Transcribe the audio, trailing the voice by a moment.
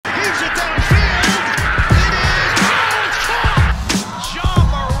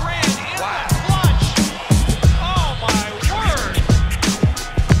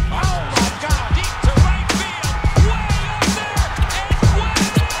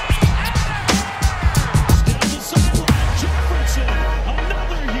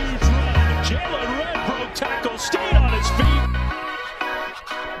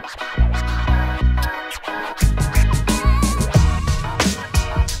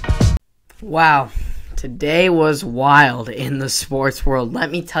Wow, today was wild in the sports world.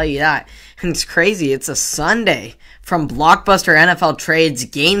 Let me tell you that. And it's crazy. It's a Sunday. From blockbuster NFL trades,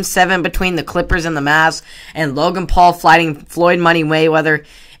 Game 7 between the Clippers and the Mavs, and Logan Paul fighting Floyd Money Mayweather.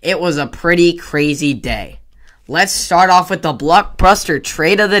 It was a pretty crazy day. Let's start off with the blockbuster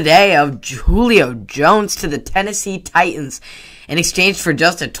trade of the day of Julio Jones to the Tennessee Titans in exchange for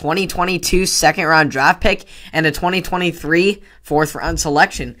just a 2022 second-round draft pick and a 2023 fourth-round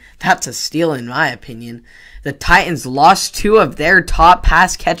selection. That's a steal in my opinion. The Titans lost two of their top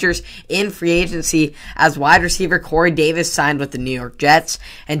pass catchers in free agency as wide receiver Corey Davis signed with the New York Jets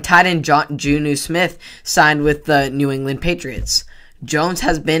and tight end Juju Smith signed with the New England Patriots. Jones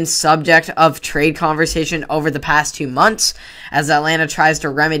has been subject of trade conversation over the past 2 months as Atlanta tries to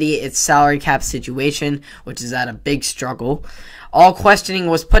remedy its salary cap situation, which is at a big struggle. All questioning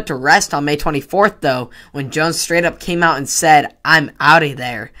was put to rest on May 24th, though, when Jones straight up came out and said, "I'm out of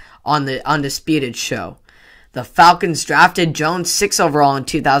there," on the Undisputed show. The Falcons drafted Jones 6 overall in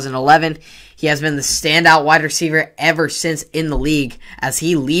 2011. He has been the standout wide receiver ever since in the league, as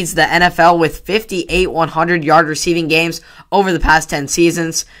he leads the NFL with 58 100-yard receiving games over the past 10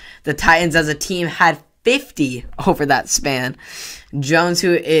 seasons. The Titans as a team had 50 over that span. Jones,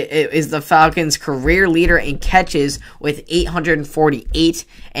 who is the Falcons' career leader in catches with 848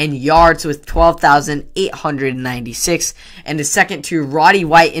 and yards with 12,896, and is second to Roddy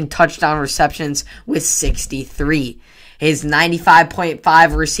White in touchdown receptions with 63. His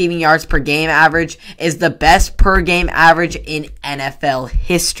 95.5 receiving yards per game average is the best per game average in NFL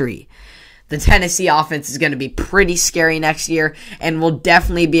history. The Tennessee offense is going to be pretty scary next year and will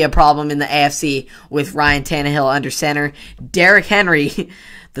definitely be a problem in the AFC with Ryan Tannehill under center. Derrick Henry,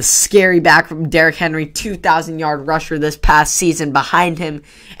 the scary back from Derrick Henry, 2,000-yard rusher this past season behind him.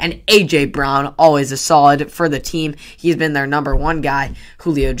 And A.J. Brown, always a solid for the team. He's been their number one guy.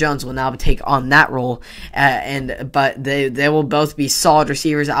 Julio Jones will now take on that role. But they will both be solid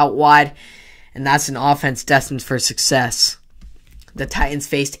receivers out wide. And that's an offense destined for success. The Titans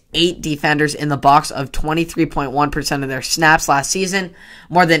faced 8 defenders in the box of 23.1% of their snaps last season,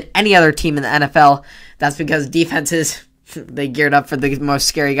 more than any other team in the NFL. That's because defenses, they geared up for the most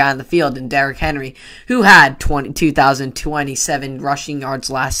scary guy on the field in Derrick Henry, who had 2,027 rushing yards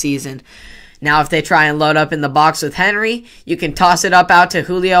last season. Now, if they try and load up in the box with Henry, you can toss it up out to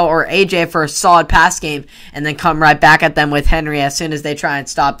Julio or AJ for a solid pass game and then come right back at them with Henry as soon as they try and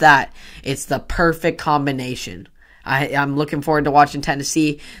stop that. It's the perfect combination. I'm looking forward to watching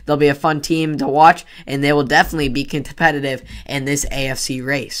Tennessee. They'll be a fun team to watch, and they will definitely be competitive in this AFC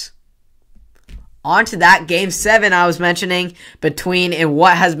race. On to that Game 7 I was mentioning in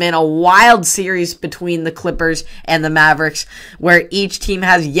what has been a wild series between the Clippers and the Mavericks, where each team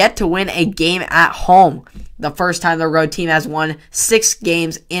has yet to win a game at home. The first time the road team has won 6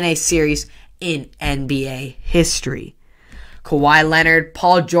 games in a series in NBA history. Kawhi Leonard,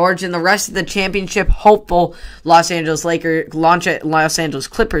 Paul George, and the rest of the championship hopeful Los Angeles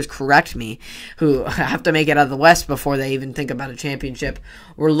Clippers, who have to make it out of the West before they even think about a championship,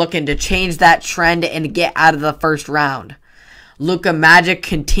 were looking to change that trend and get out of the first round. Luka Magic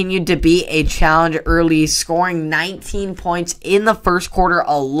continued to be a challenge early, scoring 19 points in the first quarter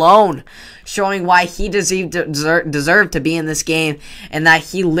alone, showing why he deserved to be in this game and that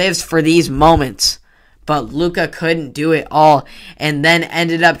he lives for these moments. But Luka couldn't do it all, and then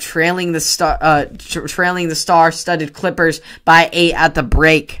ended up trailing the star-studded Clippers by 8 at the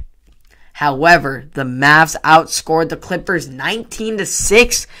break. However, the Mavs outscored the Clippers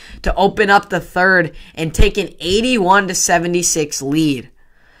 19-6 to open up the third and take an 81-76 lead.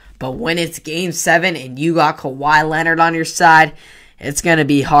 But when it's Game 7 and you got Kawhi Leonard on your side, it's going to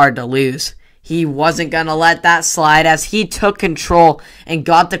be hard to lose. He wasn't going to let that slide as he took control and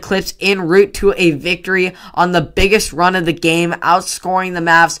got the Clips en route to a victory on the biggest run of the game, outscoring the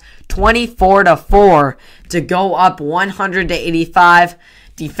Mavs 24-4 to go up 100-85.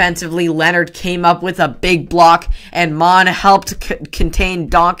 Defensively, Leonard came up with a big block, and Mon helped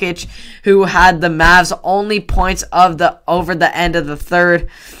contain Doncic, who had the Mavs' only points over the end of the third.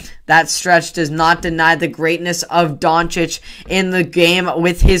 That stretch does not deny the greatness of Doncic in the game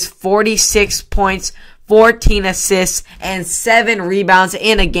with his 46 points, 14 assists, and 7 rebounds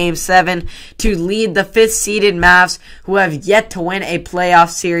in a Game 7 to lead the 5th-seeded Mavs, who have yet to win a playoff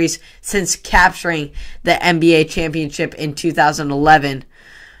series since capturing the NBA championship in 2011,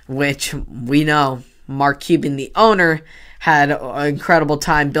 which we know Mark Cuban, the owner, had an incredible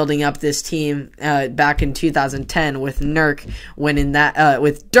time building up this team back in 2010 with Dirk winning that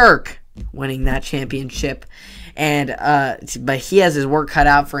championship. but he has his work cut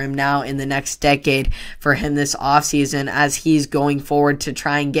out for him now in the next decade for him this offseason, as he's going forward to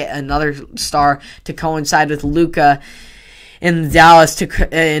try and get another star to coincide with Luka in Dallas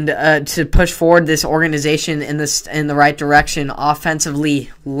to push forward this organization in the right direction. Offensively,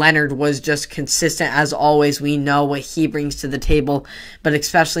 Leonard was just consistent as always. We know what he brings to the table, but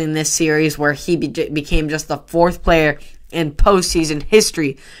especially in this series where he became just the fourth player in postseason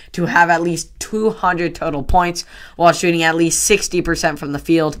history to have at least 200 total points while shooting at least 60% from the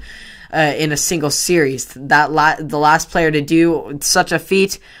field in a single series. The last player to do such a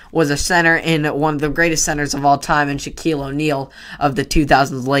feat was a center in one of the greatest centers of all time in Shaquille O'Neal of the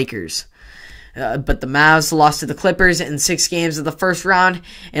 2000s Lakers. But the Mavs lost to the Clippers in 6 games of the first round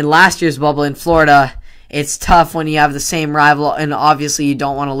in last year's bubble in Florida. It's tough when you have the same rival, and obviously you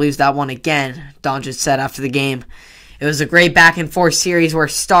don't want to lose that one again, Doncic said after the game. It was a great back-and-forth series where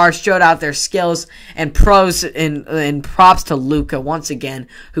stars showed out their skills, and props to Luka once again,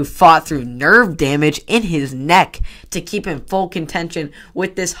 who fought through nerve damage in his neck to keep in full contention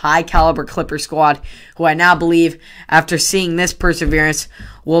with this high-caliber Clipper squad, who I now believe, after seeing this perseverance,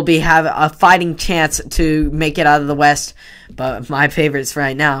 will have a fighting chance to make it out of the West. But my favorites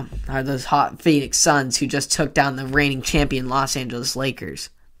right now are those hot Phoenix Suns, who just took down the reigning champion Los Angeles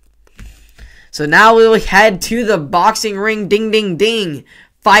Lakers. So now we'll head to the boxing ring. Ding, ding, ding.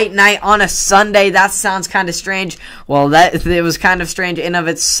 Fight night on a Sunday. That sounds kind of strange. Well, it was kind of strange in of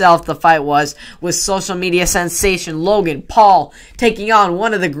itself, the fight was, with social media sensation Logan Paul taking on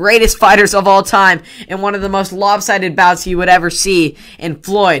one of the greatest fighters of all time in one of the most lopsided bouts you would ever see in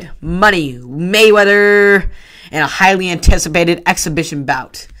Floyd Money Mayweather in a highly anticipated exhibition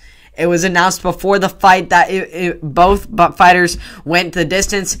bout. It was announced before the fight that both fighters went the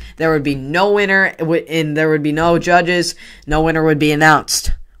distance. There would be no winner, and there would be no judges. No winner would be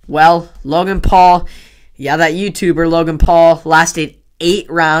announced. Well, Logan Paul, that YouTuber Logan Paul, lasted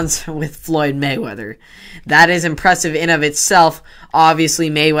 8 rounds with Floyd Mayweather. That is impressive in of itself. Obviously,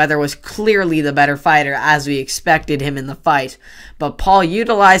 Mayweather was clearly the better fighter, as we expected him in the fight. But Paul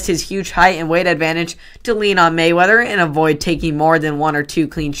utilized his huge height and weight advantage to lean on Mayweather and avoid taking more than 1 or 2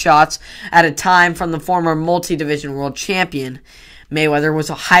 clean shots at a time from the former multi-division world champion. Mayweather was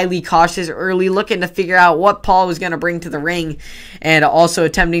highly cautious early, looking to figure out what Paul was going to bring to the ring, and also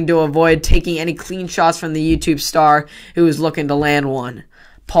attempting to avoid taking any clean shots from the YouTube star who was looking to land one.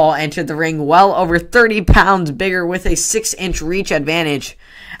 Paul entered the ring well over 30 pounds bigger with a 6-inch reach advantage.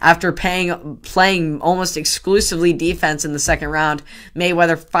 After playing almost exclusively defense in the second round,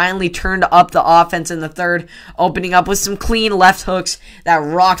 Mayweather finally turned up the offense in the third, opening up with some clean left hooks that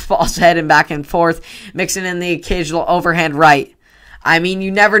rocked Paul's head and back and forth, mixing in the occasional overhand right. I mean,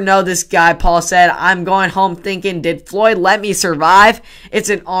 you never know this guy, Paul said. I'm going home thinking, did Floyd let me survive? It's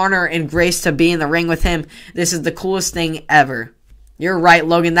an honor and grace to be in the ring with him. This is the coolest thing ever. You're right,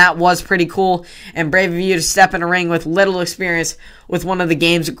 Logan. That was pretty cool and brave of you to step in a ring with little experience with one of the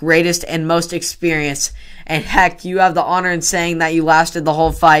game's greatest and most experienced. And heck, you have the honor in saying that you lasted the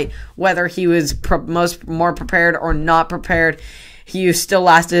whole fight, whether he was more prepared or not prepared. You still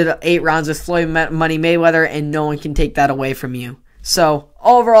lasted 8 rounds with Floyd Money Mayweather, and no one can take that away from you. So,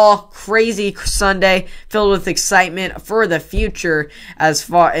 overall, crazy Sunday filled with excitement for the future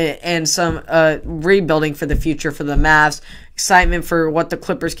and some rebuilding for the future for the Mavs. Excitement for what the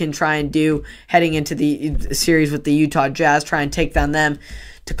Clippers can try and do heading into the series with the Utah Jazz, try and take down them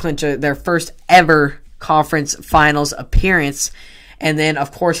to clinch their first ever conference finals appearance. And then,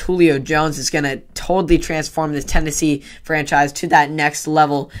 of course, Julio Jones is going to totally transform the Tennessee franchise to that next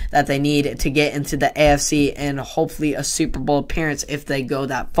level that they need to get into the AFC and hopefully a Super Bowl appearance if they go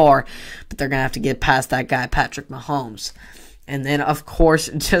that far. But they're going to have to get past that guy, Patrick Mahomes. And then, of course,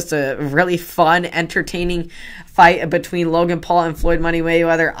 just a really fun, entertaining fight between Logan Paul and Floyd Money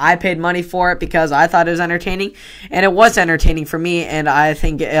Mayweather. I paid money for it because I thought it was entertaining, and it was entertaining for me. And I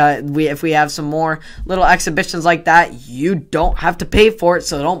think if we have some more little exhibitions like that, you don't have to pay for it,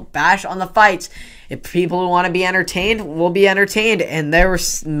 so don't bash on the fights. If people who want to be entertained will be entertained, and there were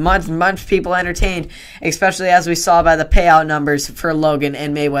much people entertained, especially as we saw by the payout numbers for Logan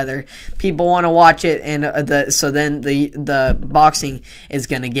and Mayweather. People want to watch it, and so then the boxing is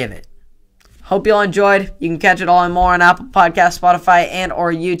going to give it. Hope you all enjoyed. You can catch it all and more on Apple Podcasts, Spotify, and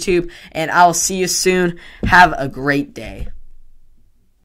or YouTube, and I'll see you soon. Have a great day.